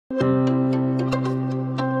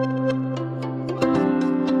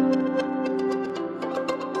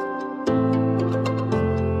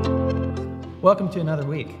Welcome to another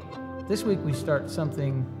week. This week we start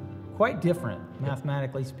something quite different,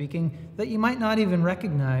 mathematically speaking, that you might not even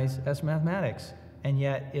recognize as mathematics, and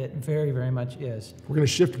yet it very, very much is. We're going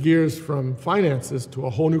to shift gears from finances to a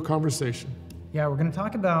whole new conversation. Yeah, we're going to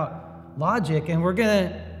talk about logic, and we're going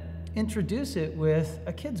to introduce it with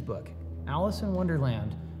a kid's book, Alice in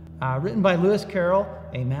Wonderland, written by Lewis Carroll,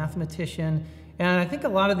 a mathematician. And I think a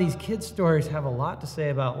lot of these kids' stories have a lot to say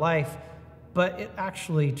about life, but it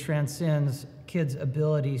actually transcends kids'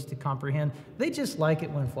 abilities to comprehend. They just like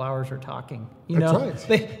it when flowers are talking, That's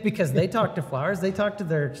right. Because they talk to flowers, they talk to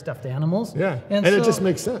their stuffed animals. Yeah, and so, it just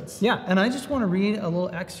makes sense. Yeah, and I just want to read a little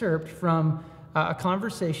excerpt from a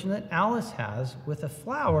conversation that Alice has with a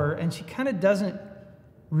flower, and she kind of doesn't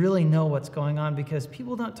really know what's going on because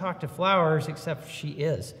people don't talk to flowers except she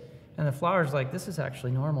is. And the flower's like, this is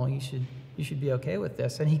actually normal, you should be okay with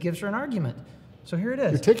this. And he gives her an argument. So here it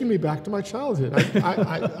is. You're taking me back to my childhood.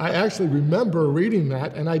 I actually remember reading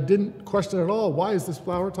that, and I didn't question at all, why is this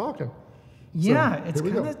flower talking? Yeah, so, it's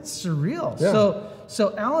kind of surreal. Yeah.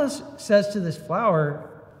 So Alice says to this flower,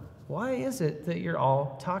 why is it that you're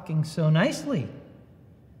all talking so nicely?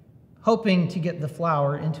 Hoping to get the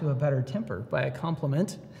flower into a better temper by a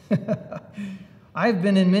compliment. I've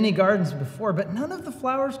been in many gardens before, but none of the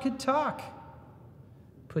flowers could talk.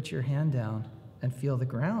 Put your hand down and feel the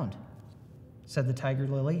ground, said the tiger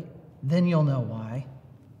lily. Then you'll know why.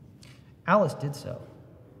 Alice did so.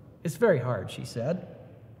 It's very hard, she said.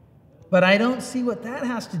 But I don't see what that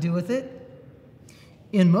has to do with it.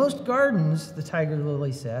 In most gardens, the tiger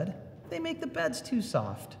lily said, they make the beds too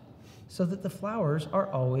soft so that the flowers are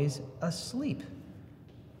always asleep.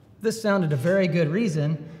 This sounded a very good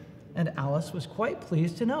reason, and Alice was quite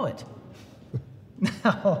pleased to know it.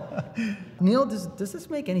 Now, Neil, does this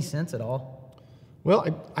make any sense at all?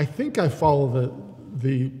 Well, I think I follow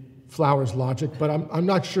the flower's logic, but I'm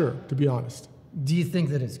not sure, to be honest. Do you think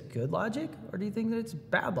that it's good logic, or do you think that it's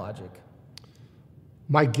bad logic?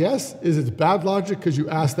 My guess is it's bad logic because you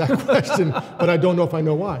asked that question, but I don't know if I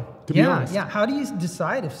know why, to be honest. Yeah. How do you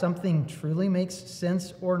decide if something truly makes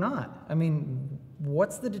sense or not? I mean,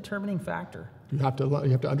 what's the determining factor? You have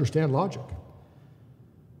to understand logic.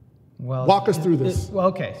 Well, walk us through this.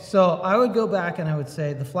 Okay, so I would go back and I would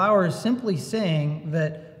say the flower is simply saying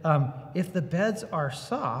that if the beds are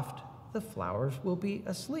soft, the flowers will be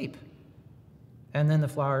asleep. And then the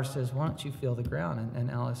flower says, why don't you feel the ground? And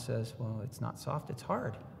Alice says, well, it's not soft, it's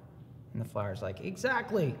hard. And the flower's like,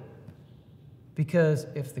 exactly. Because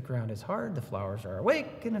if the ground is hard, the flowers are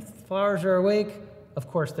awake. And if the flowers are awake, of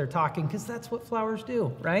course they're talking, because that's what flowers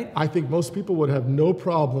do, right? I think most people would have no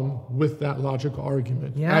problem with that logical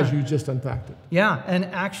argument, as you just unpacked it. Yeah, and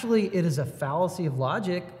actually it is a fallacy of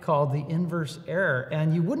logic called the inverse error.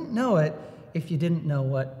 And you wouldn't know it if you didn't know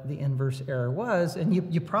what the inverse error was, and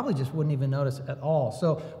you probably just wouldn't even notice at all.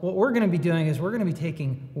 So what we're going to be doing is we're going to be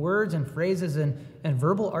taking words and phrases and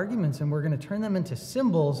verbal arguments, and we're going to turn them into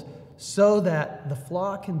symbols so that the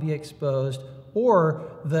flaw can be exposed or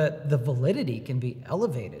the validity can be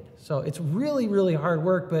elevated. So it's really, really hard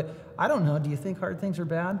work, but I don't know, do you think hard things are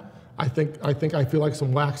bad? I think I feel like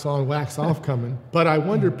some wax on, wax off coming. But I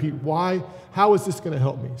wonder, Pete, how is this going to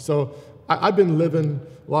help me? So I've been living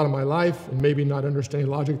a lot of my life and maybe not understanding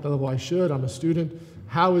logic at the level I should. I'm a student.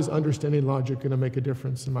 How is understanding logic going to make a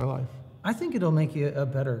difference in my life? I think it'll make you a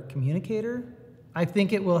better communicator. I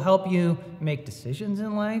think it will help you make decisions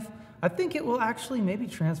in life. I think it will actually maybe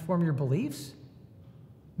transform your beliefs.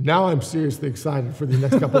 Now I'm seriously excited for the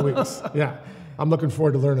next couple of weeks. Yeah, I'm looking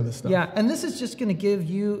forward to learning this stuff. Yeah, and this is just going to give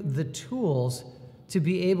you the tools to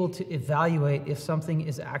be able to evaluate if something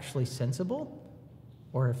is actually sensible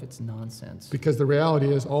or if it's nonsense. Because the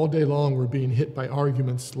reality is, all day long we're being hit by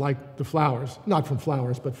arguments like the flowers, not from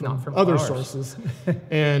flowers, but from other sources.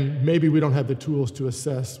 And maybe we don't have the tools to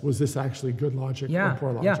assess, was this actually good logic or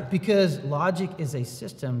poor logic? Yeah, because logic is a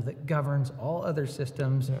system that governs all other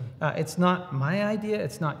systems. Yeah. It's not my idea,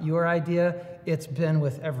 it's not your idea. It's been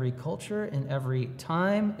with every culture, in every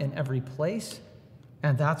time, in every place.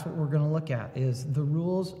 And that's what we're going to look at, is the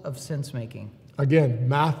rules of sense making. Again,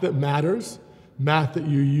 math that matters. Math that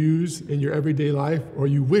you use in your everyday life or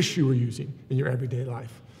you wish you were using in your everyday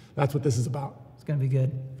life. That's what this is about. It's going to be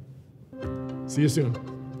good. See you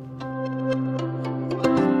soon.